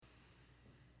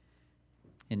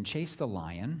In Chase the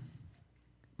Lion,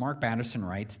 Mark Batterson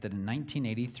writes that in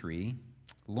 1983,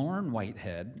 Lauren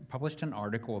Whitehead published an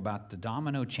article about the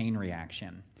domino chain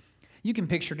reaction. You can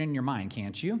picture it in your mind,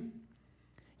 can't you?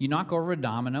 You knock over a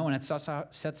domino, and it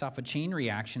sets off a chain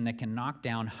reaction that can knock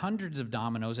down hundreds of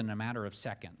dominoes in a matter of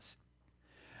seconds.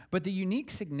 But the unique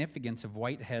significance of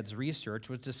Whitehead's research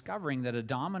was discovering that a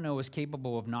domino is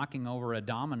capable of knocking over a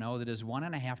domino that is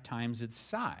 1.5 times its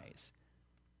size.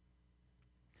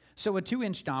 So a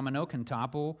 2-inch domino can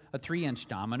topple a 3-inch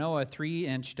domino, a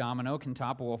 3-inch domino can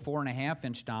topple a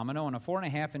 4.5-inch domino, and a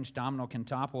 4.5-inch domino can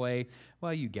topple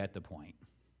well, you get the point.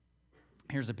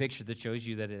 Here's a picture that shows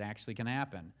you that it actually can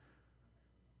happen.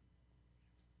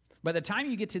 By the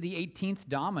time you get to the 18th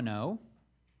domino,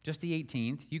 just the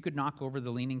 18th, you could knock over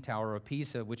the Leaning Tower of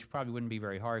Pisa, which probably wouldn't be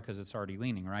very hard because it's already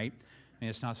leaning, right? I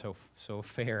mean, it's not so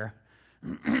fair.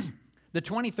 The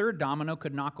 23rd domino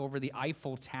could knock over the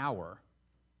Eiffel Tower.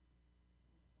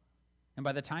 And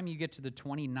by the time you get to the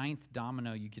 29th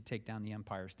domino, you could take down the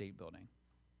Empire State Building.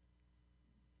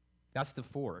 That's the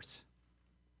force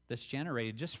that's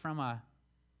generated just from a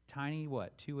tiny,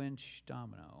 2-inch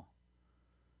domino.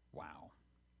 Wow.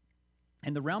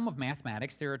 In the realm of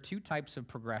mathematics, there are 2 types of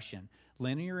progression,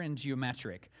 linear and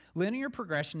geometric. Linear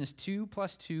progression is 2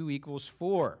 + 2 =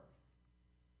 4.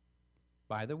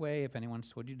 By the way, if anyone's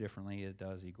told you differently, it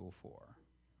does equal 4.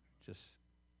 Just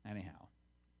anyhow.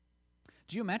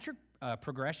 Geometric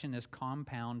progression is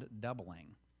compound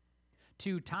doubling.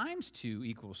 2 times 2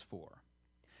 = 4.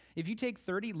 If you take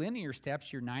 30 linear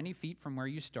steps, you're 90 feet from where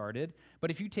you started.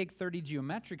 But if you take 30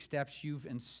 geometric steps,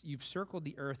 you've circled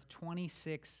the earth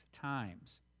 26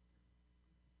 times.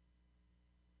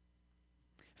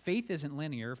 Faith isn't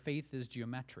linear. Faith is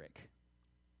geometric.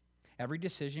 Every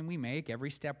decision we make,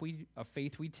 every step of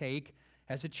faith we take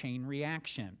has a chain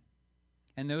reaction.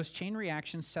 And those chain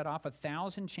reactions set off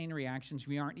 1,000 chain reactions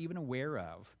we aren't even aware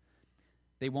of.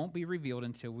 They won't be revealed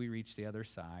until we reach the other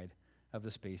side of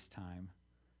the space-time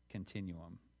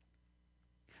continuum.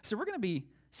 So we're going to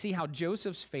see how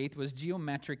Joseph's faith was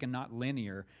geometric and not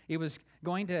linear. It was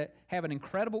going to have an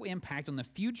incredible impact on the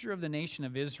future of the nation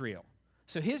of Israel.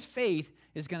 So his faith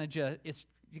is going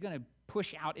to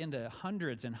push out into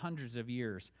hundreds and hundreds of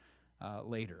years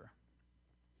later.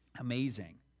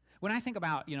 Amazing. When I think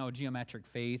about geometric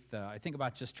faith, I think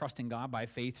about just trusting God by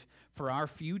faith for our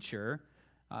future.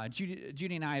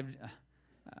 Judy and I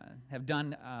have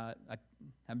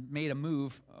made a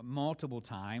move multiple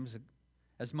times.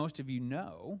 As most of you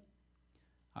know,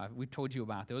 we've told you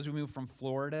about those. We moved from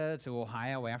Florida to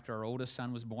Ohio after our oldest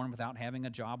son was born without having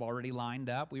a job already lined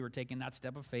up. We were taking that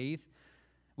step of faith.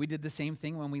 We did the same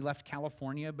thing when we left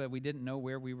California, but we didn't know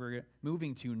where we were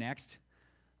moving to next.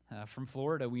 From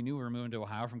Florida, we knew we were moving to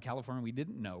Ohio. From California, we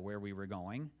didn't know where we were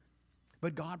going.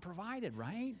 But God provided,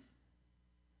 right?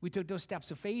 We took those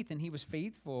steps of faith, and he was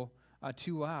faithful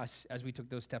to us as we took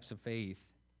those steps of faith.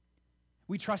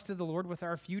 We trusted the Lord with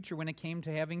our future when it came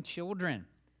to having children.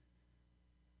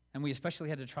 And we especially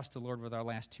had to trust the Lord with our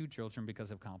last 2 children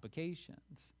because of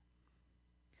complications.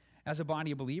 As a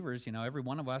body of believers, every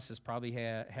one of us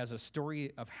has a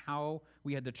story of how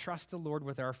we had to trust the Lord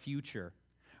with our future,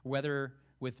 whether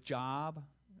with job,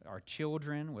 our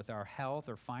children, with our health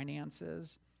or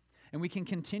finances. And we can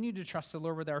continue to trust the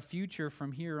Lord with our future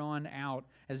from here on out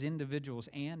as individuals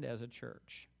and as a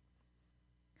church.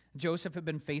 Joseph had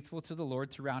been faithful to the Lord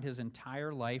throughout his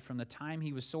entire life, from the time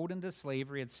he was sold into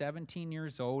slavery at 17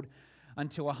 years old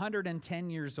until 110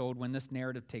 years old when this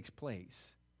narrative takes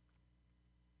place.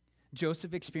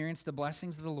 Joseph experienced the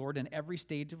blessings of the Lord in every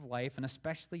stage of life, and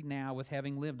especially now with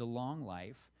having lived a long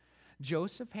life.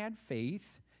 Joseph had faith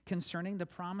concerning the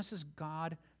promises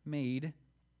God made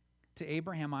to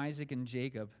Abraham, Isaac, and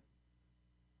Jacob.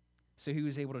 So he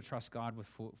was able to trust God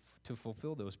to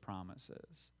fulfill those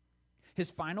promises.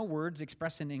 His final words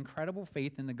express an incredible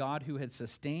faith in the God who had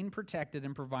sustained, protected,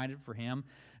 and provided for him.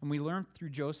 And we learned through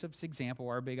Joseph's example,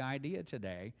 our big idea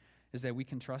today is that we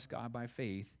can trust God by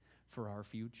faith for our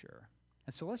future.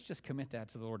 And so let's just commit that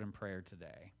to the Lord in prayer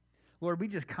today. Lord, we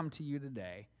just come to you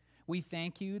today. We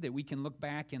thank you that we can look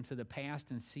back into the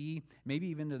past and see, maybe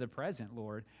even to the present,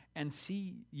 Lord, and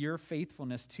see your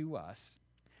faithfulness to us.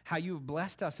 How you have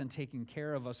blessed us and taken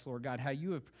care of us, Lord God. How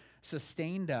you have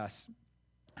sustained us.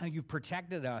 How you've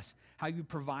protected us. How you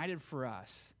provided for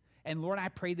us. And Lord, I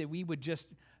pray that we would just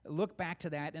look back to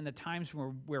that in the times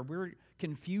where we're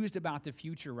confused about the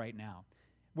future right now.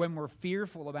 When we're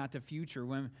fearful about the future.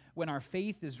 When our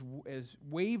faith is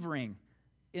wavering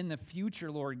in the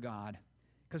future, Lord God.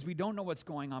 Because we don't know what's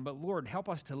going on. But Lord, help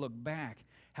us to look back.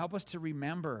 Help us to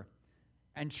remember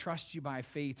and trust you by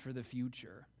faith for the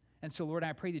future. And so, Lord,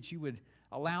 I pray that you would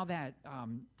allow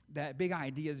that big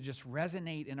idea to just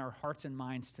resonate in our hearts and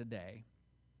minds today.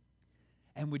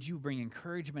 And would you bring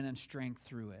encouragement and strength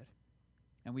through it?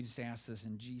 And we just ask this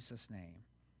in Jesus' name.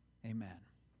 Amen.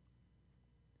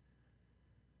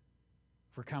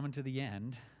 We're coming to the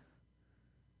end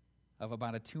of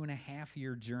about a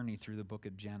 2.5-year journey through the book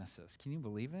of Genesis. Can you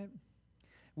believe it?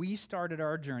 We started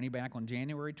our journey back on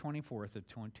January 24th of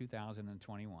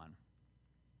 2021.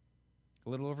 A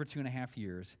little over 2.5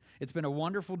 years. It's been a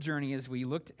wonderful journey as we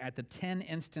looked at the 10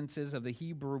 instances of the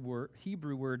Hebrew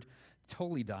word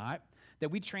toledot that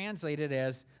we translated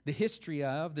as the history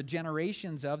of, the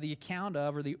generations of, the account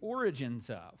of, or the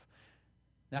origins of.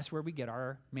 That's where we get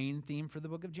our main theme for the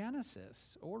book of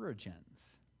Genesis,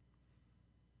 origins.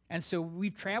 And so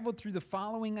we've traveled through the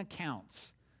following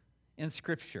accounts in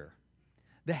Scripture.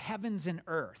 The heavens and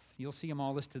earth, you'll see them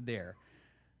all listed there.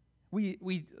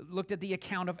 We looked at the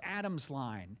account of Adam's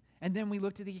line, and then we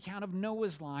looked at the account of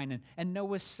Noah's line and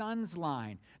Noah's son's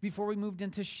line, before we moved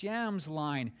into Shem's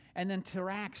line, and then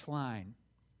Terach's line.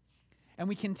 And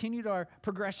we continued our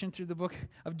progression through the book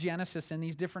of Genesis in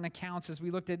these different accounts as we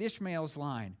looked at Ishmael's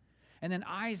line, and then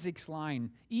Isaac's line,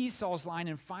 Esau's line,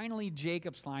 and finally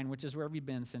Jacob's line, which is where we've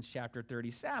been since chapter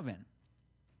 37.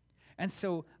 And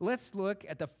so let's look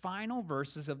at the final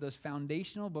verses of this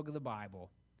foundational book of the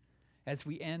Bible as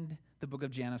we end the book of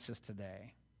Genesis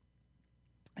today.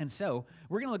 And so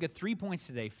we're going to look at 3 points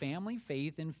today: family,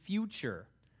 faith, and future.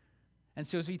 And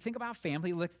so as we think about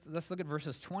family, let's look at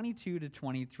verses 22 to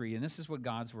 23, and this is what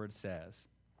God's word says.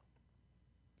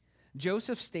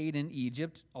 Joseph stayed in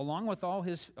Egypt along with all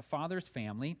his father's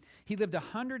family. He lived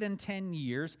 110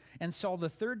 years and saw the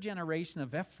third generation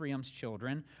of Ephraim's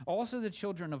children. Also the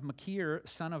children of Machir,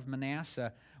 son of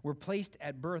Manasseh, were placed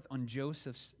at birth on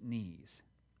Joseph's knees.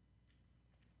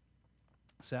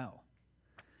 So,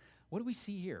 what do we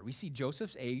see here? We see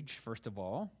Joseph's age, first of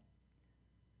all.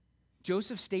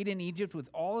 Joseph stayed in Egypt with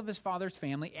all of his father's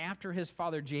family after his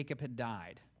father Jacob had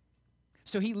died.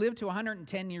 So he lived to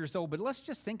 110 years old, but let's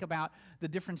just think about the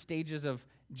different stages of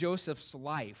Joseph's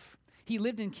life. He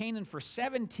lived in Canaan for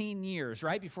 17 years,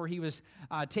 right, before he was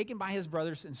taken by his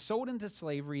brothers and sold into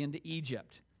slavery into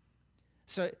Egypt.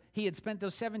 So he had spent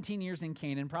those 17 years in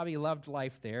Canaan, probably loved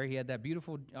life there. He had that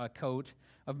beautiful coat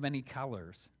of many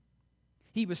colors.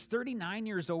 He was 39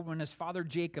 years old when his father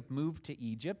Jacob moved to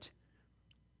Egypt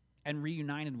and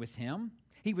reunited with him.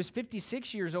 He was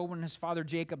 56 years old when his father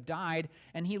Jacob died,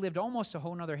 and he lived almost a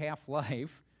whole nother half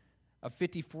life of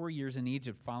 54 years in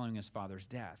Egypt following his father's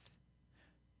death.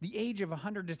 The age of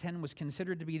 110 was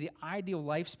considered to be the ideal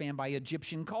lifespan by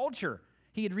Egyptian culture.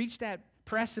 He had reached that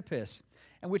precipice,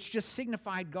 and which just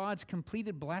signified God's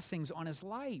completed blessings on his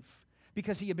life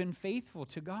because he had been faithful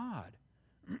to God.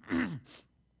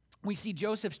 We see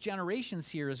Joseph's generations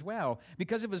here as well.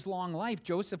 Because of his long life,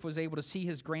 Joseph was able to see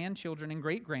his grandchildren and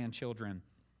great-grandchildren.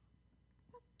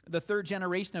 The third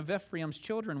generation of Ephraim's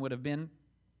children would have been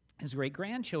his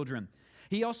great-grandchildren.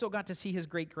 He also got to see his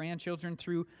great-grandchildren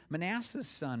through Manasseh's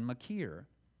son, Machir.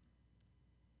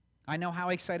 I know how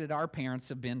excited our parents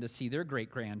have been to see their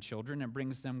great-grandchildren. It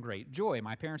brings them great joy.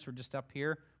 My parents were just up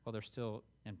here. Well, they're still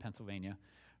in Pennsylvania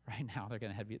right now. They're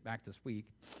going to head back this week.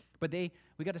 But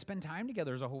we got to spend time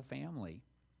together as a whole family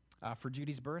for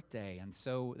Judy's birthday. And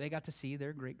so they got to see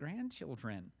their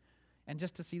great-grandchildren and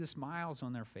just to see the smiles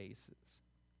on their faces.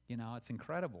 You know, it's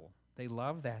incredible. They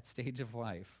love that stage of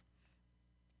life.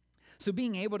 So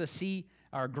being able to see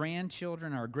our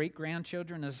grandchildren, our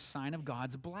great-grandchildren is a sign of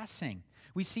God's blessing.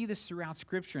 We see this throughout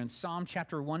Scripture. In Psalm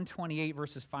chapter 128,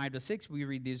 verses 5 to 6, we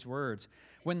read these words.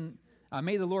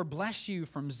 May the Lord bless you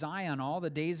from Zion all the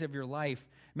days of your life.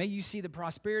 May you see the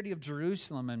prosperity of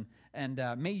Jerusalem, and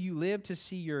may you live to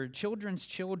see your children's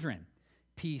children.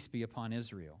 Peace be upon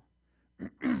Israel.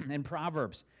 In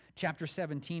Proverbs chapter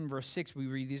 17, verse 6, we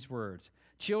read these words.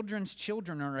 Children's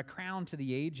children are a crown to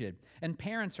the aged, and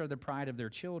parents are the pride of their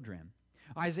children.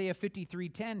 Isaiah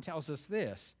 53:10 tells us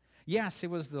this. Yes, it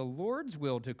was the Lord's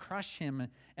will to crush him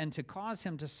and to cause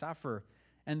him to suffer.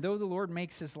 And though the Lord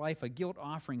makes his life a guilt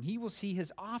offering, he will see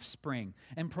his offspring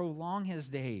and prolong his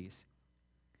days.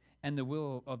 And the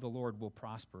will of the Lord will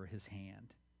prosper his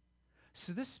hand.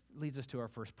 So this leads us to our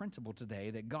first principle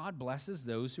today, that God blesses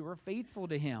those who are faithful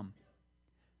to him.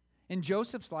 In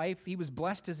Joseph's life, he was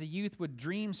blessed as a youth with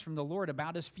dreams from the Lord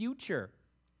about his future,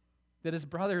 that his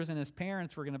brothers and his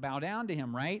parents were going to bow down to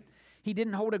him, right? He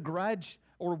didn't hold a grudge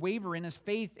or waver in his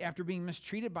faith after being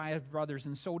mistreated by his brothers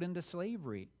and sold into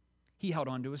slavery. He held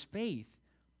on to his faith.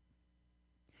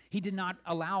 He did not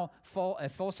allow a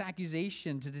false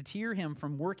accusation to deter him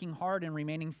from working hard and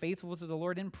remaining faithful to the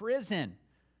Lord in prison.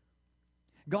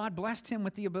 God blessed him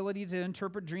with the ability to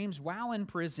interpret dreams while in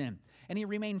prison, and he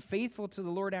remained faithful to the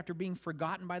Lord after being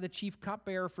forgotten by the chief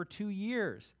cupbearer for 2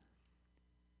 years.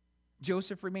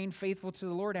 Joseph remained faithful to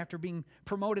the Lord after being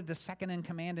promoted to second in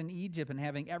command in Egypt and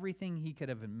having everything he could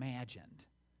have imagined.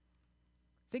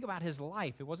 Think about his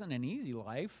life. It wasn't an easy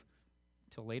life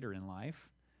until later in life,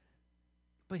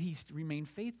 but he remained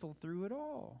faithful through it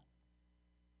all.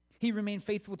 He remained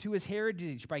faithful to his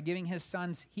heritage by giving his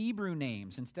sons Hebrew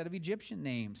names instead of Egyptian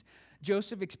names.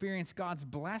 Joseph experienced God's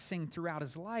blessing throughout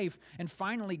his life, and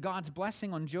finally, God's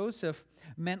blessing on Joseph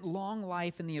meant long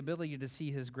life and the ability to see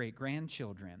his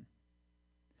great-grandchildren.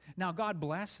 Now, God's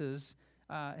blessings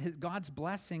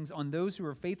on those who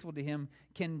are faithful to him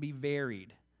can be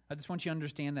varied. I just want you to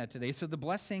understand that today. So the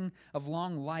blessing of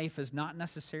long life is not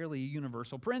necessarily a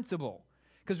universal principle,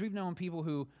 because we've known people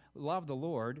who love the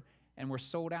Lord and were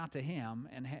sold out to him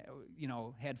and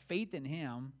had faith in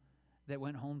him that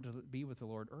went home to be with the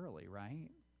Lord early, right?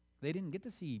 They didn't get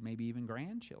to see maybe even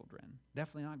grandchildren,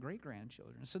 definitely not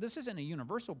great-grandchildren. So this isn't a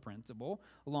universal principle,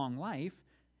 long life.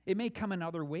 It may come in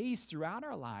other ways throughout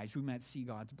our lives. We might see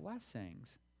God's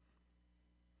blessings.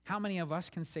 How many of us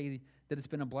can say that it's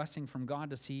been a blessing from God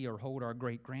to see or hold our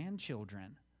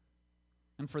great-grandchildren?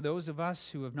 And for those of us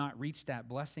who have not reached that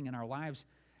blessing in our lives,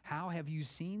 how have you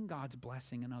seen God's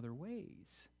blessing in other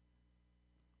ways?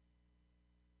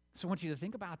 So I want you to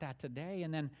think about that today,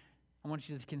 and then I want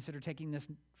you to consider taking this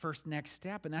first next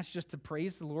step, and that's just to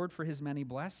praise the Lord for his many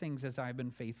blessings as I've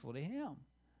been faithful to him.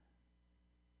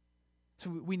 So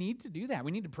we need to do that.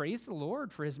 We need to praise the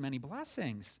Lord for his many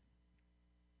blessings.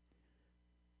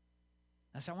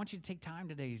 And so I want you to take time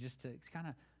today just to kind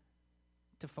of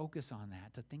to focus on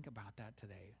that, to think about that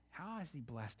today. How has he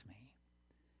blessed me?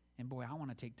 And boy, I want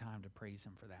to take time to praise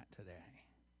him for that today.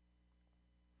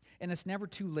 And it's never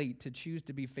too late to choose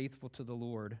to be faithful to the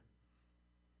Lord.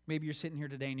 Maybe you're sitting here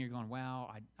today and you're going,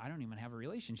 well, I don't even have a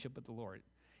relationship with the Lord.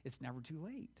 It's never too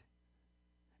late.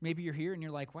 Maybe you're here and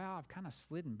you're like, wow, I've kind of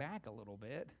slidden back a little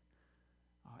bit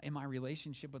in my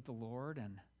relationship with the Lord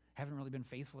and haven't really been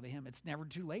faithful to him. It's never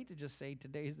too late to just say,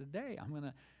 today's the day. I'm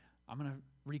gonna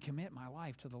recommit my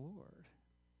life to the Lord.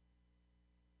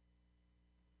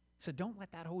 So don't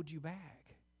let that hold you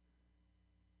back.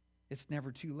 It's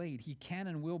never too late. He can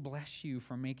and will bless you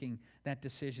for making that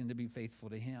decision to be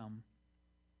faithful to him.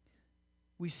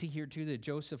 We see here, too, that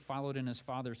Joseph followed in his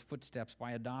father's footsteps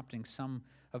by adopting some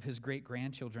of his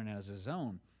great-grandchildren as his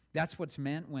own. That's what's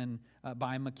meant when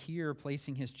by Machir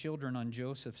placing his children on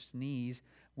Joseph's knees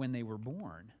when they were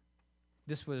born.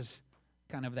 This was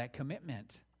kind of that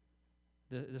commitment,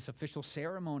 this official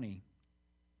ceremony.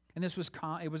 And this was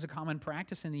it was a common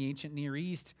practice in the ancient Near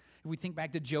East. If we think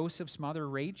back to Joseph's mother,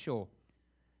 Rachel,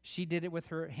 she did it with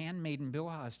her handmaiden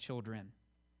Bilhah's children.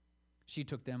 She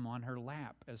took them on her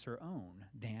lap as her own,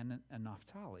 Dan and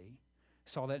Naphtali.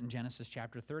 Saw that in Genesis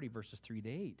chapter 30, verses 3 to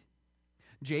 8.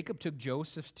 Jacob took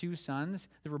Joseph's 2 sons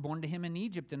that were born to him in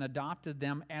Egypt and adopted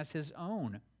them as his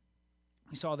own.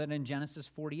 We saw that in Genesis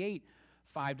 48,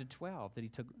 5 to 12, that he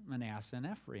took Manasseh and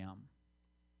Ephraim.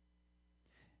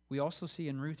 We also see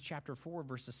in Ruth chapter 4,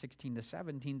 verses 16 to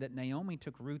 17, that Naomi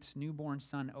took Ruth's newborn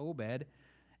son Obed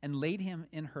and laid him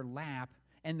in her lap,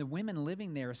 and the women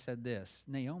living there said this,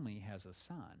 Naomi has a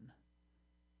son.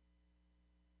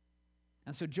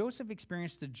 And so Joseph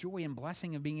experienced the joy and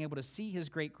blessing of being able to see his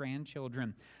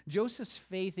great-grandchildren. Joseph's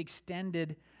faith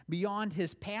extended beyond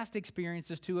his past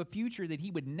experiences to a future that he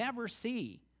would never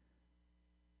see.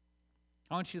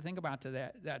 I want you to think about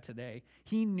that today.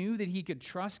 He knew that he could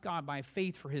trust God by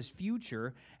faith for his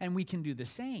future, and we can do the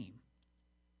same.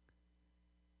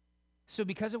 So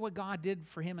because of what God did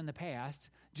for him in the past,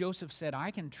 Joseph said,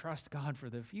 I can trust God for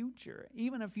the future,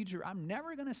 even a future I'm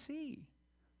never going to see.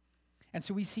 And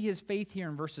so we see his faith here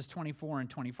in verses 24 and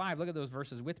 25. Look at those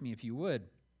verses with me if you would.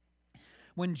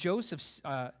 Then Joseph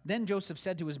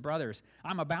said to his brothers,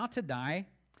 I'm about to die,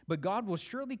 but God will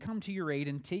surely come to your aid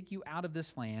and take you out of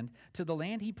this land to the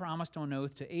land he promised on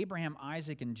oath to Abraham,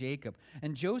 Isaac, and Jacob.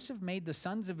 And Joseph made the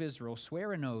sons of Israel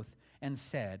swear an oath and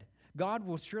said, God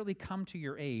will surely come to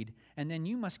your aid, and then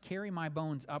you must carry my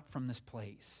bones up from this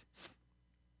place.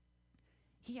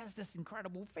 He has this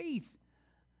incredible faith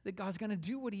that God's going to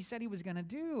do what he said he was going to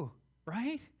do,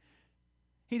 right?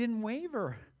 He didn't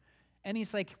waver. And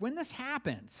he's like, when this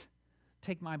happens,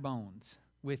 take my bones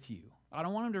with you. I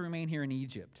don't want him to remain here in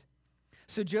Egypt.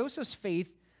 So Joseph's faith,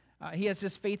 he has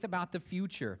this faith about the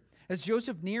future. As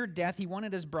Joseph neared death, he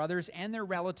wanted his brothers and their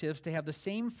relatives to have the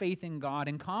same faith in God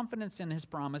and confidence in his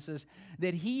promises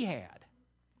that he had.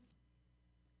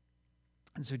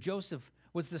 And so Joseph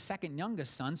was the second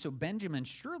youngest son, so Benjamin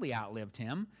surely outlived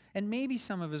him, and maybe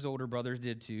some of his older brothers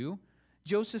did too.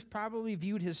 Joseph probably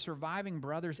viewed his surviving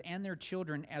brothers and their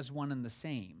children as one and the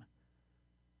same.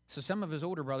 So some of his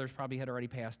older brothers probably had already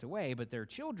passed away, but their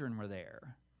children were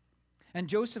there. And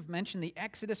Joseph mentioned the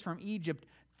exodus from Egypt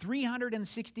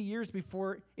 360 years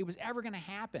before it was ever going to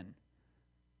happen.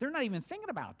 They're not even thinking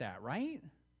about that, right?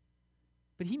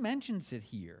 But he mentions it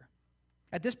here.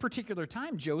 At this particular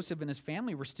time, Joseph and his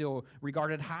family were still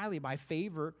regarded highly by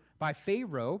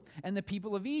Pharaoh and the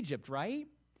people of Egypt, right?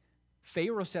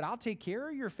 Pharaoh said, I'll take care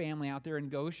of your family out there in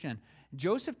Goshen.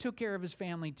 Joseph took care of his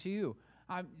family too.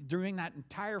 During that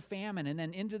entire famine and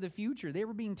then into the future, they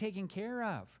were being taken care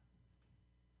of.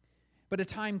 But a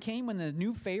time came when the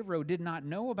new Pharaoh did not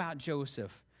know about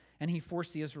Joseph, and he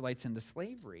forced the Israelites into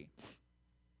slavery.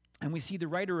 And we see the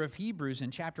writer of Hebrews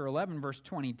in chapter 11, verse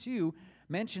 22,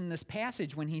 mention this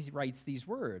passage when he writes these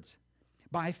words.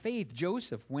 By faith,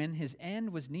 Joseph, when his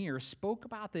end was near, spoke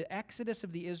about the exodus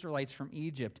of the Israelites from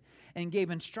Egypt and gave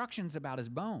instructions about his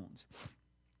bones.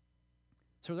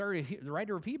 So the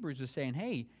writer of Hebrews is saying,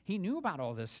 hey, he knew about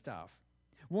all this stuff.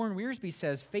 Warren Wiersbe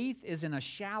says, faith isn't a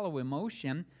shallow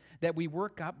emotion that we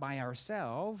work up by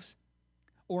ourselves,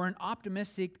 or an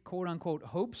optimistic, quote-unquote,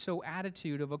 hope-so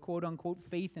attitude of a, quote-unquote,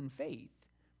 faith in faith.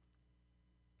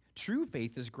 True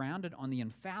faith is grounded on the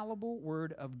infallible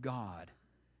Word of God.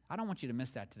 I don't want you to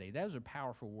miss that today. Those are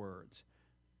powerful words.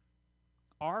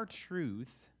 Our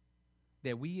truth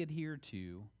that we adhere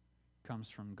to comes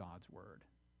from God's Word,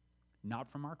 not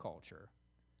from our culture,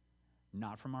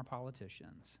 not from our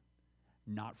politicians,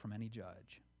 not from any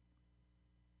judge.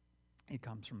 It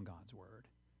comes from God's Word,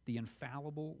 the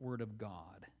infallible Word of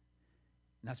God.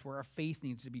 And that's where our faith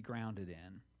needs to be grounded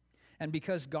in. And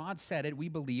because God said it, we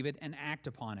believe it and act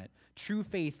upon it. True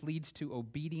faith leads to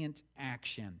obedient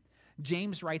action.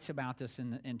 James writes about this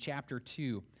in chapter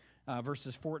 2,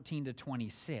 verses 14 to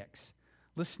 26.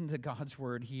 Listen to God's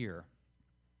word here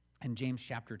in James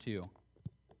chapter 2.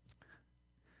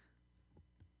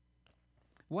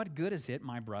 What good is it,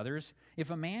 my brothers, if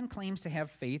a man claims to have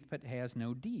faith but has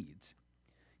no deeds?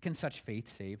 Can such faith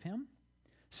save him?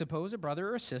 Suppose a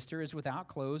brother or sister is without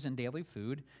clothes and daily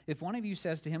food. If one of you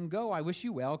says to him, go, I wish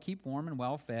you well, keep warm and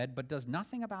well fed, but does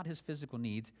nothing about his physical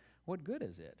needs, what good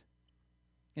is it?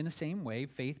 In the same way,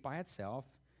 faith by itself,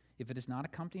 if it is not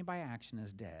accompanied by action,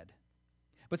 is dead.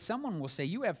 But someone will say,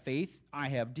 you have faith, I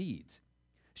have deeds.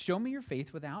 Show me your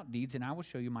faith without deeds, and I will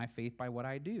show you my faith by what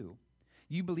I do.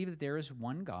 You believe that there is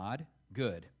one God,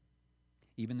 good.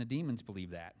 Even the demons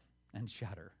believe that and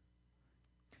shudder.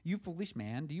 You foolish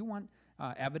man, do you want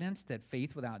evidence that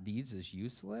faith without deeds is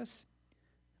useless?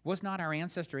 Was not our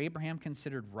ancestor Abraham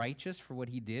considered righteous for what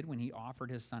he did when he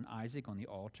offered his son Isaac on the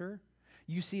altar?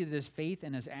 You see that his faith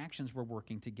and his actions were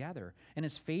working together, and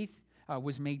his faith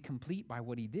was made complete by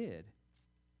what he did.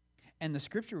 And the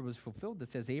scripture was fulfilled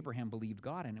that says Abraham believed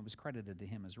God, and it was credited to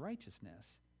him as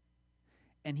righteousness.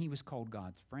 And he was called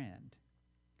God's friend.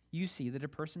 You see that a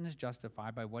person is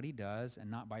justified by what he does and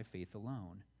not by faith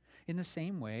alone. In the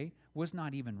same way, was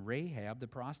not even Rahab the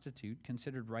prostitute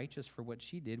considered righteous for what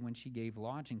she did when she gave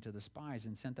lodging to the spies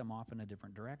and sent them off in a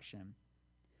different direction?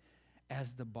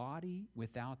 As the body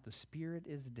without the spirit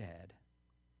is dead,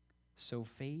 so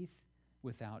faith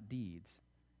without deeds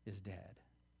is dead.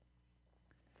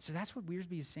 So that's what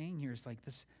Wiersbe is saying here. It's like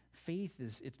this faith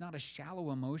it's not a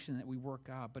shallow emotion that we work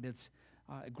up, but it's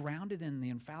grounded in the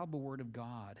infallible Word of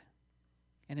God.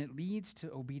 And it leads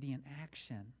to obedient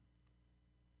action.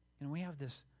 And we have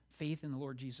this faith in the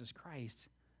Lord Jesus Christ.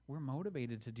 We're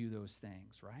motivated to do those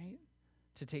things, right?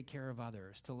 To take care of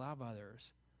others, to love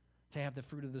others, to have the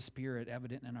fruit of the Spirit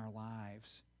evident in our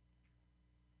lives.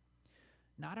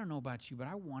 Now, I don't know about you, but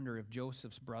I wonder if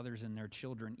Joseph's brothers and their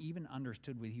children even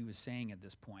understood what he was saying at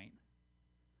this point.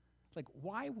 Like,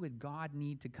 why would God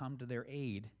need to come to their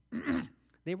aid?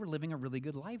 They were living a really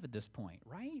good life at this point,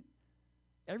 right?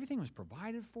 Everything was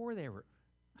provided for.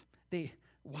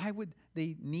 Why would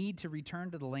they need to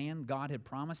return to the land God had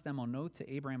promised them on oath to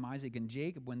Abraham, Isaac, and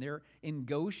Jacob when they're in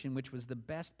Goshen, which was the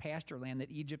best pasture land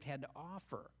that Egypt had to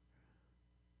offer?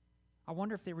 I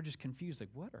wonder if they were just confused, like,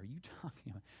 what are you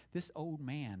talking about? This old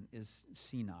man is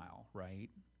senile, right?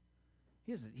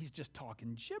 He's just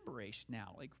talking gibberish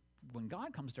now. Like, when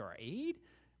God comes to our aid,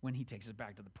 when he takes us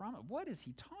back to the promise, what is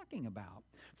he talking about?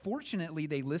 Fortunately,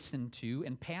 they listened to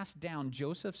and passed down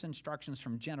Joseph's instructions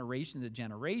from generation to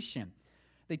generation.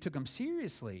 They took them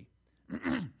seriously.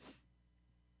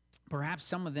 Perhaps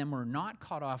some of them were not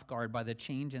caught off guard by the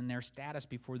change in their status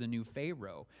before the new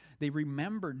Pharaoh. They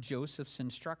remembered Joseph's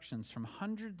instructions from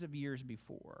hundreds of years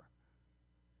before.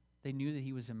 They knew that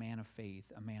he was a man of faith,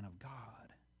 a man of God.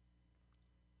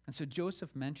 And so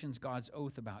Joseph mentions God's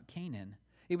oath about Canaan,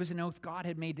 It was an oath God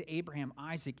had made to Abraham,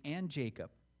 Isaac, and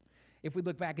Jacob. If we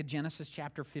look back at Genesis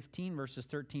chapter 15, verses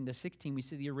 13 to 16, we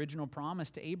see the original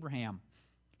promise to Abraham.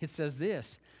 It says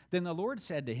this, "Then the Lord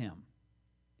said to him,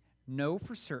 'Know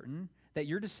for certain that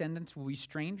your descendants will be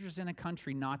strangers in a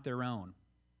country not their own.'"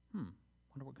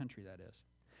 Wonder what country that is.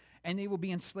 "And they will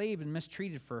be enslaved and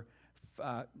mistreated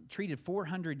treated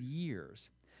 400 years.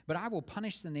 But I will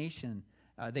punish the nation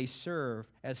they serve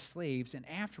as slaves, and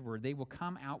afterward they will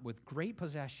come out with great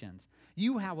possessions.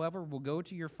 You, however, will go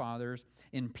to your fathers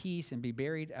in peace and be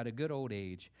buried at a good old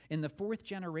age. In the 4th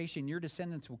generation, your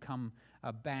descendants will come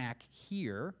back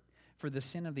here, for the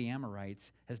sin of the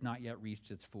Amorites has not yet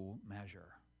reached its full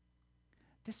measure."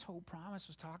 This whole promise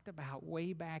was talked about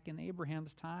way back in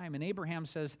Abraham's time. And Abraham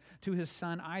says to his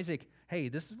son Isaac, "Hey,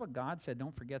 this is what God said.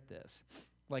 Don't forget this.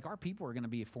 Like, our people are going to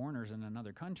be foreigners in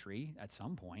another country at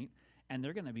some point, and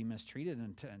they're going to be mistreated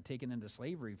and taken into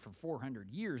slavery for 400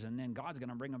 years, and then God's going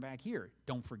to bring them back here.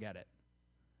 Don't forget it."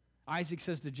 Isaac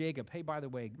says to Jacob, "Hey, by the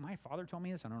way, my father told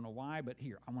me this. I don't know why, but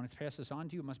here, I want to pass this on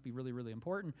to you. It must be really, really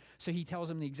important." So he tells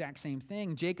him the exact same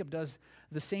thing. Jacob does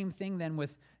the same thing then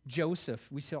with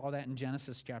Joseph. We saw that in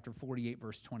Genesis chapter 48,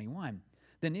 verse 21.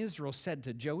 "Then Israel said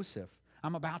to Joseph,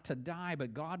 'I'm about to die,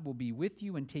 but God will be with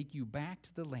you and take you back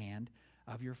to the land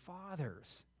of your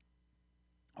fathers.'"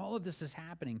 All of this is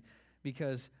happening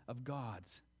because of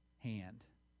God's hand,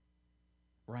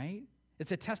 right?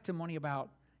 It's a testimony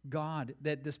about God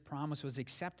that this promise was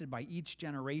accepted by each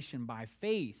generation by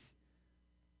faith.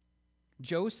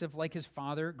 Joseph, like his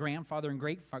father, grandfather, and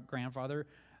great-grandfather,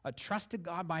 trusted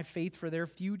God by faith for their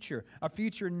future, a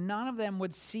future none of them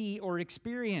would see or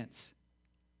experience.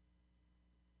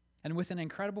 And with an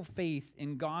incredible faith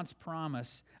in God's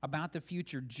promise about the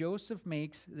future, Joseph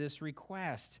makes this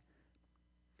request.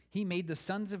 He made the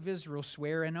sons of Israel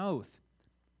swear an oath.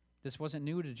 This wasn't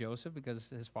new to Joseph because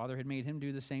his father had made him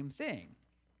do the same thing.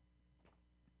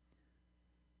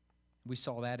 We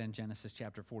saw that in Genesis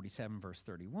chapter 47, verse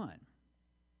 31.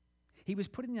 He was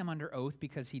putting them under oath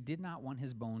because he did not want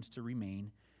his bones to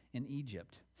remain in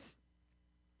Egypt.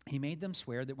 He made them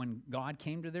swear that when God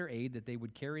came to their aid, that they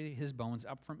would carry his bones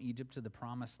up from Egypt to the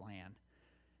promised land.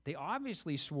 They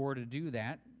obviously swore to do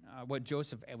that, what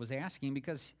Joseph was asking,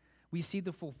 because we see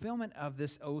the fulfillment of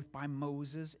this oath by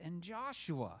Moses and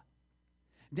Joshua.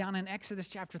 Down in Exodus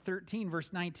chapter 13,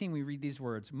 verse 19, we read these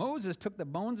words. "Moses took the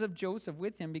bones of Joseph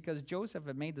with him because Joseph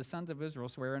had made the sons of Israel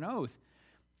swear an oath.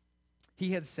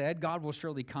 He had said, 'God will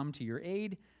surely come to your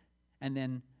aid, and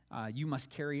then you must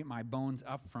carry my bones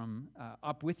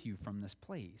up with you from this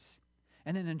place.'"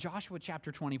 And then in Joshua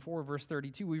chapter 24, verse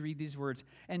 32, we read these words.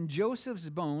 "And Joseph's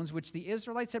bones, which the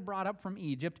Israelites had brought up from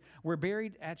Egypt, were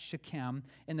buried at Shechem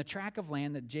in the tract of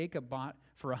land that Jacob bought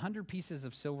for 100 pieces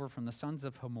of silver from the sons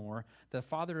of Hamor, the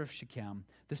father of Shechem.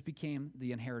 This became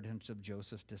the inheritance of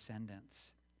Joseph's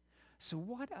descendants." So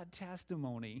what a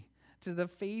testimony to the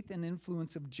faith and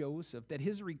influence of Joseph, that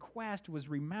his request was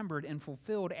remembered and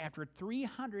fulfilled after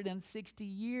 360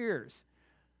 years.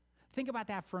 Think about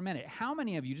that for a minute. How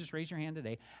many of you, just raise your hand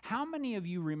today, how many of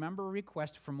you remember a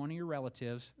request from one of your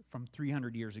relatives from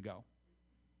 300 years ago?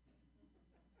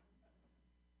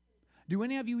 Do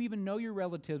any of you even know your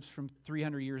relatives from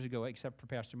 300 years ago, except for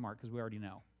Pastor Mark, because we already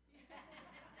know?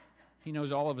 He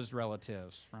knows all of his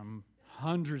relatives from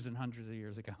hundreds and hundreds of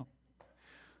years ago.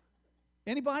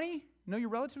 Anybody know your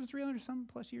relatives 300 some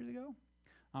plus years ago?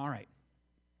 All right.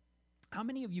 How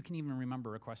many of you can even remember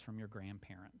a request from your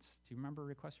grandparents? Do you remember a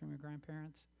request from your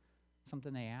grandparents?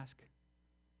 Something they ask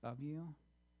of you?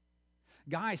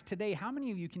 Guys, today, how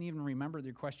many of you can even remember the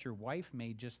request your wife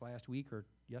made just last week or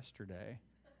yesterday?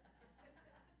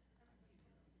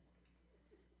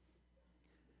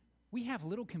 We have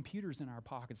little computers in our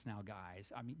pockets now,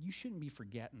 guys. I mean, you shouldn't be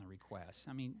forgetting the requests.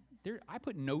 I mean, I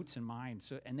put notes in mine,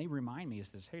 and they remind me,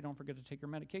 hey, don't forget to take your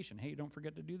medication. Hey, don't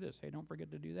forget to do this. Hey, don't forget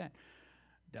to do that.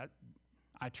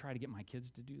 I try to get my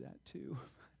kids to do that too.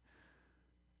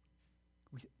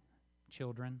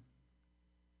 Children,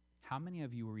 how many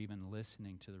of you were even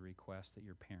listening to the request that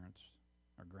your parents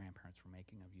or grandparents were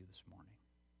making of you this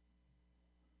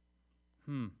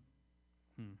morning?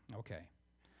 Okay.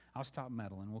 I'll stop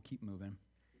meddling. We'll keep moving.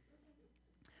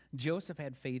 Joseph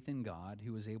had faith in God,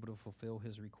 who was able to fulfill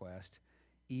his request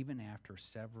even after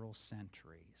several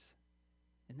centuries.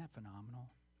 Isn't that phenomenal?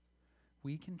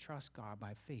 We can trust God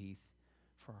by faith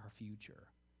for our future.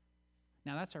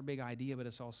 Now, that's our big idea, but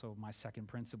it's also my second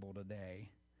principle today.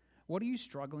 What are you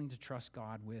struggling to trust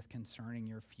God with concerning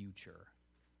your future?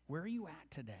 Where are you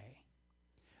at today?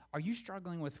 Are you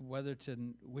struggling with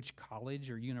which college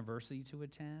or university to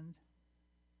attend?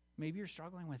 Maybe you're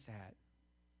struggling with that.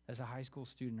 as a high school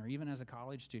student or even as a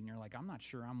college student, you're like, I'm not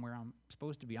sure I'm where I'm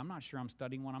supposed to be. I'm not sure I'm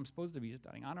studying what I'm supposed to be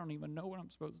studying. I don't even know what I'm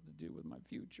supposed to do with my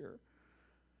future.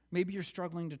 Maybe you're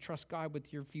struggling to trust God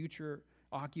with your future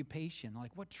occupation.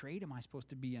 Like, what trade am I supposed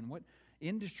to be in? What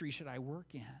industry should I work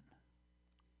in?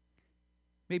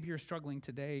 Maybe you're struggling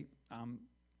today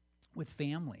with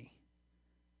family.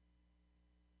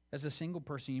 As a single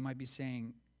person, you might be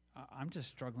saying, I'm just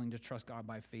struggling to trust God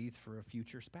by faith for a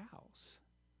future spouse.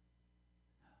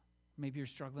 Maybe you're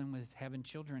struggling with having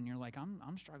children. You're like,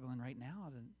 I'm struggling right now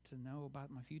to know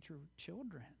about my future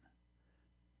children.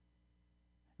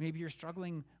 Maybe you're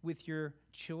struggling with your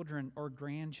children or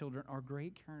grandchildren or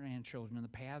great-grandchildren and the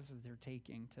paths that they're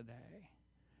taking today.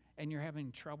 And you're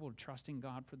having trouble trusting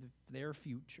God for their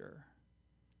future.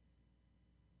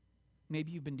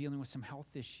 Maybe you've been dealing with some health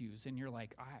issues and you're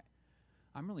like,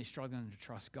 I'm really struggling to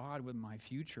trust God with my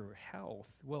future health.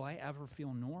 Will I ever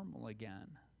feel normal again?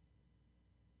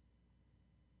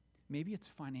 Maybe it's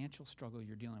a financial struggle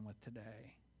you're dealing with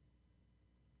today.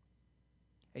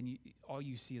 And all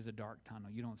you see is a dark tunnel.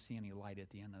 You don't see any light at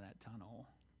the end of that tunnel.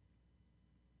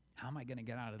 How am I going to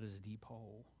get out of this deep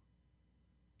hole?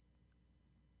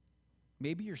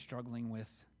 Maybe you're struggling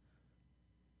with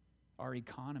our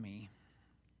economy.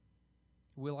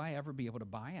 Will I ever be able to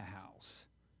buy a house?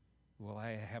 Will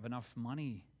I have enough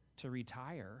money to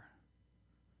retire?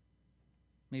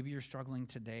 Maybe you're struggling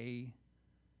today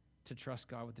to trust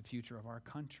God with the future of our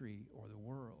country or the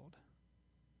world.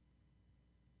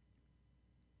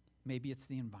 Maybe it's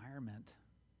the environment.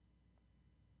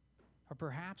 Or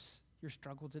perhaps your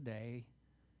struggle today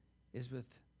is with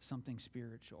something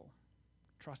spiritual.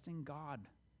 Trusting God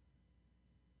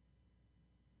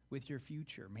with your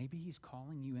future. Maybe He's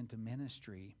calling you into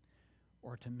ministry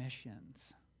or to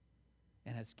missions,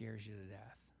 and it scares you to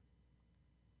death.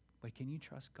 But can you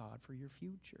trust God for your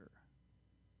future?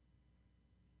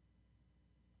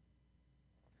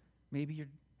 Maybe you're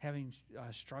having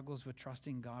struggles with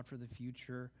trusting God for the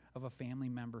future of a family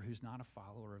member who's not a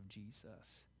follower of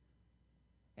Jesus.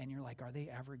 And you're like, are they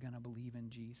ever going to believe in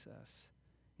Jesus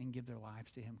and give their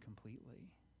lives to Him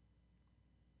completely?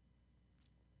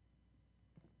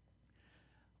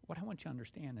 What I want you to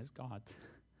understand is God's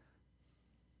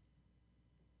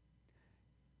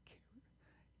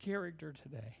character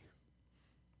today.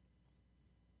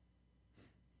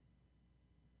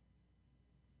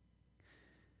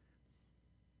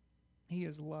 He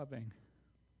is loving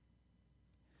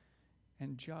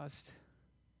and just.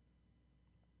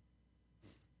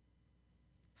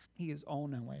 He is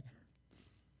all-knowing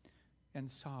and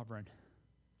sovereign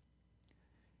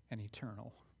and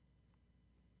eternal.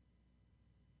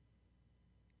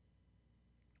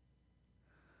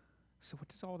 So what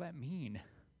does all that mean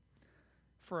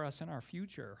for us in our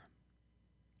future?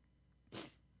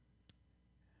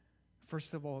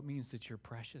 First of all, it means that you're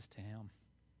precious to Him.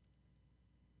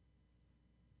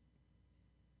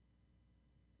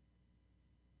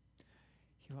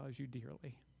 He loves you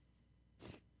dearly.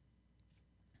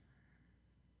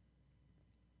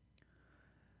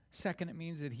 Second, it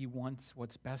means that He wants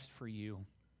what's best for you.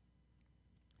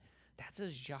 That's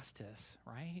His justice,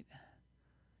 right?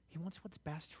 He wants what's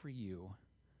best for you.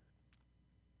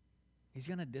 He's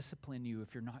going to discipline you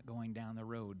if you're not going down the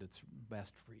road that's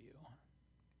best for you.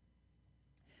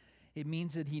 It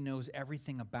means that He knows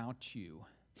everything about you,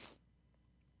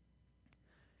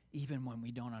 even when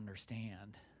we don't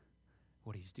understand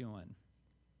what He's doing.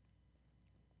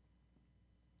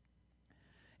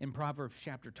 In Proverbs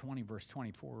chapter 20, verse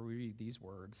 24, we read these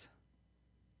words.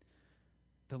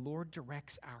 The Lord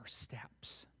directs our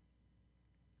steps.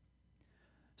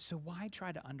 So why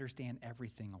try to understand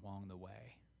everything along the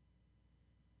way?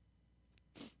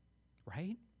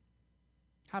 Right?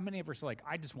 How many of us are like,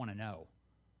 I just want to know.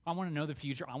 I want to know the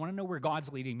future. I want to know where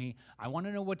God's leading me. I want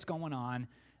to know what's going on.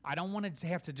 I don't want to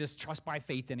have to just trust by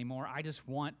faith anymore. I just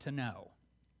want to know.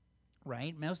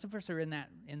 Right? Most of us are in that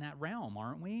realm,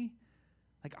 aren't we?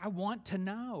 Like, I want to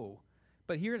know.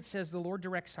 But here it says the Lord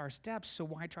directs our steps, so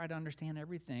why try to understand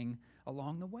everything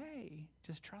along the way?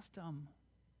 Just trust Him.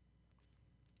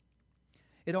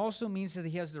 It also means that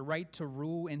He has the right to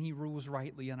rule, and He rules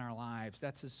rightly in our lives.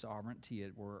 That's His sovereignty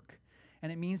at work.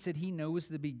 And it means that He knows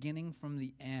the beginning from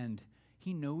the end.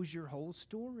 He knows your whole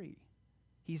story.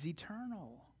 He's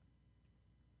eternal.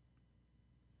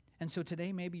 And so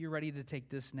today, maybe you're ready to take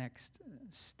this next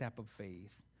step of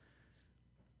faith.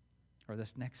 Or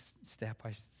this next step,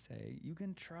 I should say. You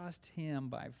can trust Him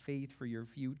by faith for your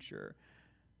future.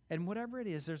 And whatever it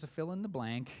is, there's a fill in the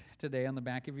blank today on the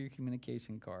back of your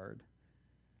communication card.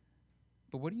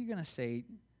 But what are you going to say?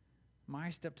 My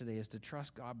step today is to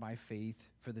trust God by faith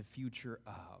for the future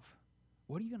of.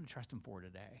 what are you going to trust him for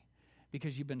today?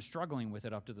 Because you've been struggling with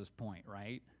it up to this point,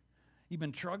 right? You've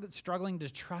been struggling to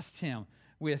trust him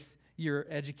with your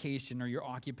education or your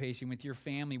occupation, with your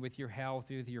family, with your health,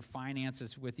 with your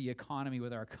finances, with the economy,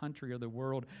 with our country or the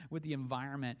world, with the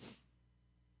environment,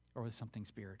 or with something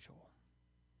spiritual.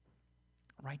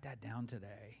 Write that down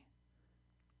today.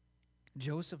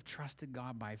 Joseph trusted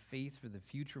God by faith for the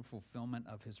future fulfillment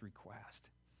of his request.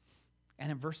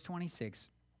 And in verse 26,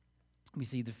 we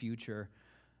see the future.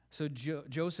 So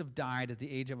Joseph died at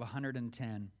the age of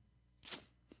 110.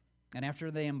 And after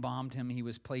they embalmed him, he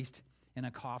was placed in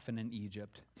a coffin in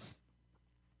Egypt.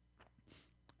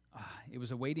 It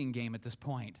was a waiting game at this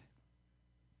point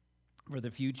for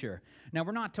the future. Now,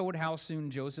 we're not told how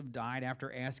soon Joseph died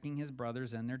after asking his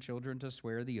brothers and their children to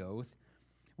swear the oath.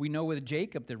 We know with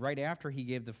Jacob that right after he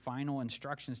gave the final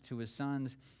instructions to his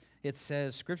sons, it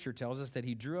says, Scripture tells us that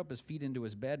he drew up his feet into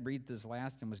his bed, breathed his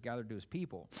last, and was gathered to his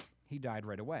people. He died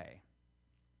right away.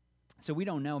 So we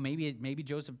don't know. Maybe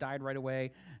Joseph died right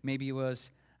away. Maybe he was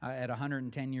at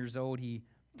 110 years old. He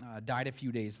died a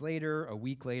few days later, a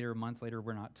week later, a month later.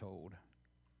 We're not told.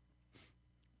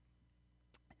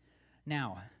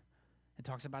 Now, it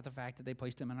talks about the fact that they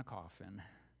placed him in a coffin.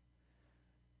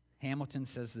 Hamilton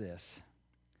says this: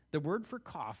 the word for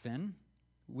coffin,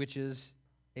 which is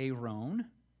aron,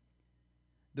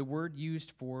 the word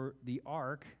used for the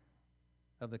Ark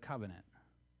of the Covenant.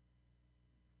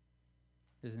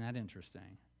 Isn't that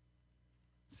interesting?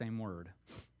 Same word.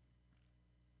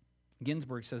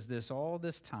 Ginsburg says this: all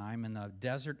this time in the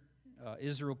desert,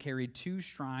 Israel carried two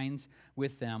shrines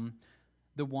with them.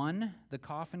 The one, the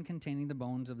coffin containing the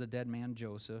bones of the dead man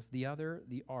Joseph. The other,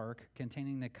 the ark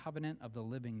containing the covenant of the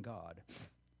living God.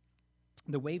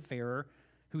 The wayfarer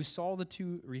who saw the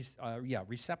two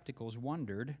receptacles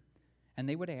wondered, and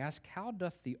they would ask, how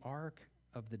doth the ark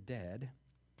of the dead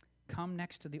come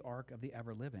next to the ark of the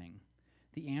ever-living?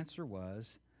 The answer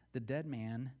was, the dead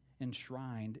man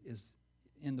enshrined is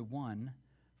in the one,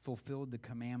 fulfilled the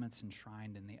commandments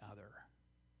enshrined in the other.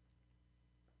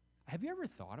 Have you ever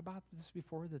thought about this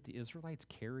before, that the Israelites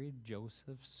carried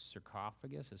Joseph's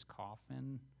sarcophagus, his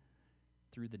coffin,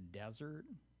 through the desert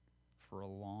for a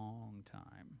long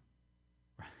time?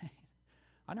 Right?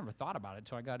 I never thought about it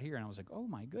until I got here, and I was like, oh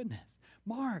my goodness.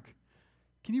 Mark,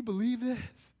 can you believe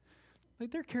this?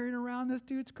 Like, they're carrying around this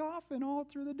dude's coffin all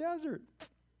through the desert.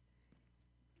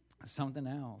 Something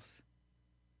else.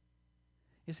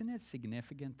 Isn't it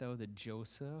significant, though, that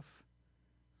Joseph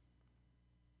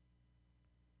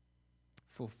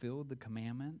fulfilled the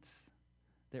commandments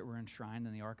that were enshrined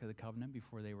in the Ark of the Covenant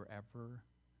before they were ever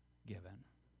given?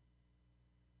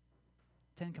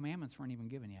 10 Commandments weren't even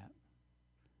given yet.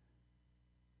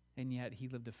 And yet he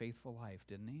lived a faithful life,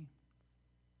 didn't he?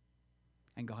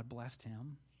 And God blessed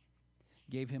him,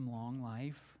 gave him long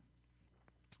life.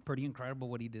 Pretty incredible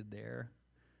what he did there.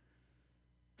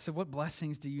 So what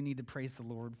blessings do you need to praise the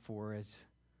Lord for as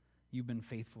you've been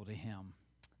faithful to him,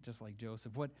 just like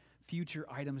Joseph? What future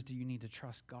items do you need to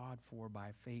trust God for by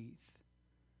faith?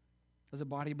 As a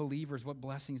body of believers, what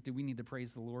blessings do we need to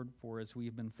praise the Lord for as we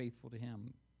have been faithful to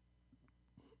him?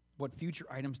 What future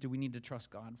items do we need to trust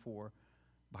God for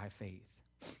by faith?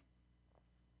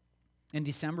 In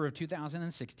December of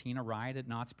 2016, a ride at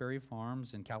Knott's Berry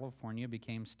Farms in California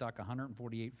became stuck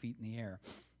 148 feet in the air.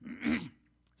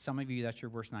 Some of you, that's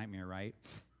your worst nightmare, right?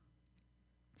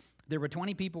 There were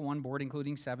 20 people on board,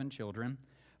 including 7 children.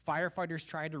 Firefighters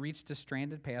tried to reach the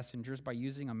stranded passengers by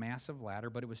using a massive ladder,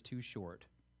 but it was too short.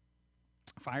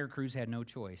 Fire crews had no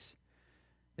choice.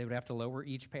 They would have to lower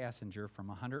each passenger from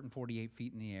 148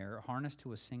 feet in the air, harnessed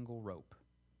to a single rope.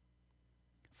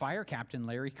 Fire Captain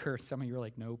Larry Kurtz, some of you are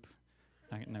like, nope.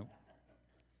 Nope.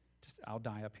 I'll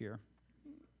die up here.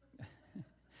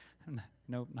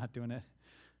 Nope, not doing it.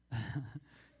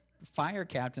 Fire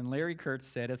Captain Larry Kurtz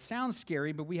said, it sounds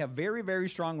scary, but we have very, very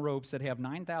strong ropes that have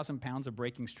 9,000 pounds of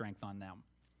breaking strength on them.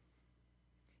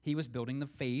 He was building the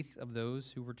faith of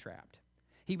those who were trapped.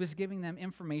 He was giving them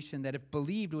information that, if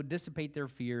believed, would dissipate their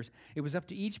fears. It was up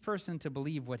to each person to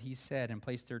believe what he said and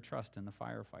place their trust in the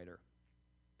firefighter.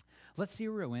 Let's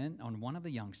zero in on one of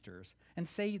the youngsters and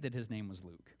say that his name was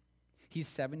Luke. He's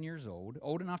 7 years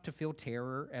old enough to feel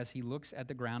terror as he looks at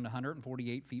the ground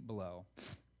 148 feet below.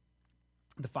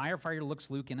 The firefighter looks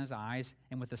Luke in his eyes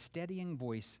and with a steadying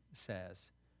voice says,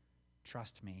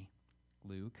 trust me,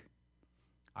 Luke,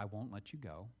 I won't let you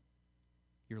go.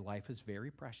 Your life is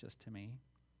very precious to me,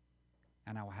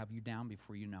 and I will have you down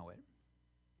before you know it.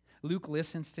 Luke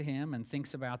listens to him and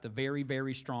thinks about the very,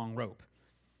 very strong rope.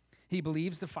 He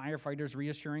believes the firefighter's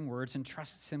reassuring words and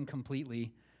trusts him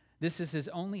completely. This is his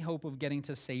only hope of getting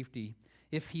to safety.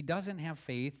 If he doesn't have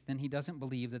faith, then he doesn't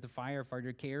believe that the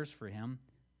firefighter cares for him.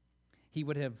 He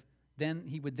would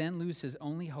then lose his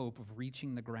only hope of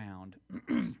reaching the ground.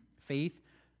 Faith,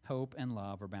 hope, and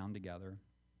love are bound together.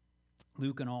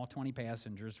 Luke and all 20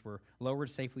 passengers were lowered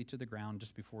safely to the ground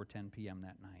just before 10 p.m.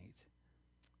 that night.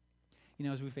 You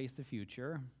know, as we face the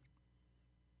future,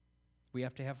 we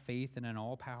have to have faith in an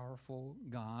all-powerful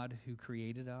God who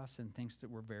created us and thinks that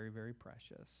we're very, very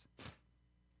precious.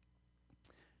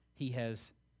 He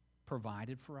has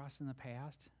provided for us in the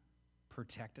past,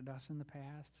 protected us in the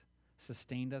past,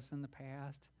 sustained us in the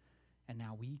past, and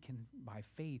now we can, by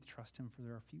faith, trust him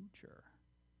for our future.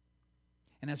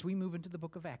 And as we move into the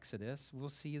book of Exodus, we'll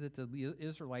see that the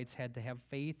Israelites had to have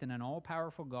faith in an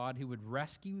all-powerful God who would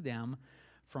rescue them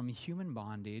from human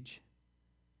bondage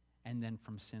and then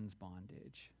from sin's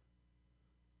bondage.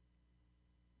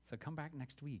 So come back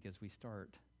next week as we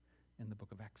start in the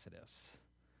book of Exodus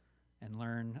and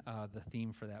learn the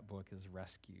theme for that book is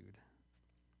rescued.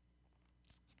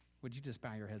 Would you just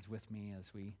bow your heads with me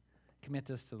as we commit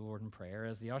this to the Lord in prayer,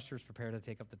 as the ushers prepare to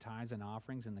take up the tithes and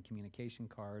offerings and the communication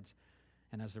cards,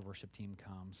 and as the worship team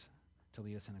comes to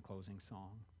lead us in a closing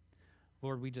song.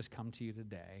 Lord, we just come to you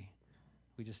today.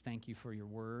 We just thank you for your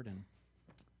word and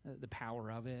the power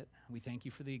of it. We thank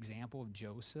you for the example of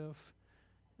Joseph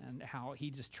and how he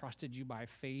just trusted you by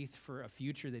faith for a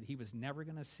future that he was never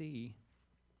going to see.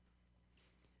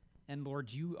 And Lord,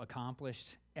 you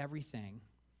accomplished everything.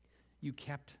 You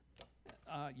kept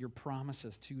your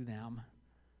promises to them,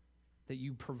 that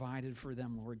you provided for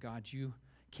them, Lord God. You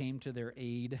came to their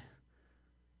aid.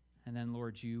 And then,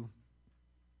 Lord, you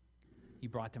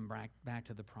brought them back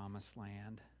to the promised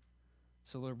land.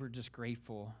 So, Lord, we're just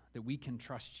grateful that we can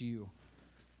trust you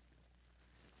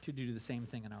to do the same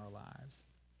thing in our lives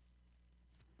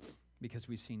because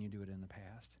we've seen you do it in the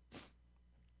past.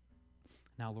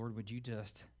 Now, Lord, would you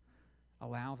just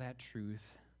allow that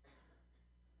truth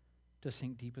to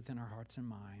sink deep within our hearts and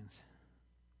minds.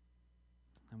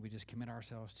 And we just commit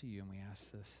ourselves to you, and we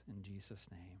ask this in Jesus'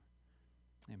 name.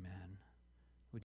 Amen.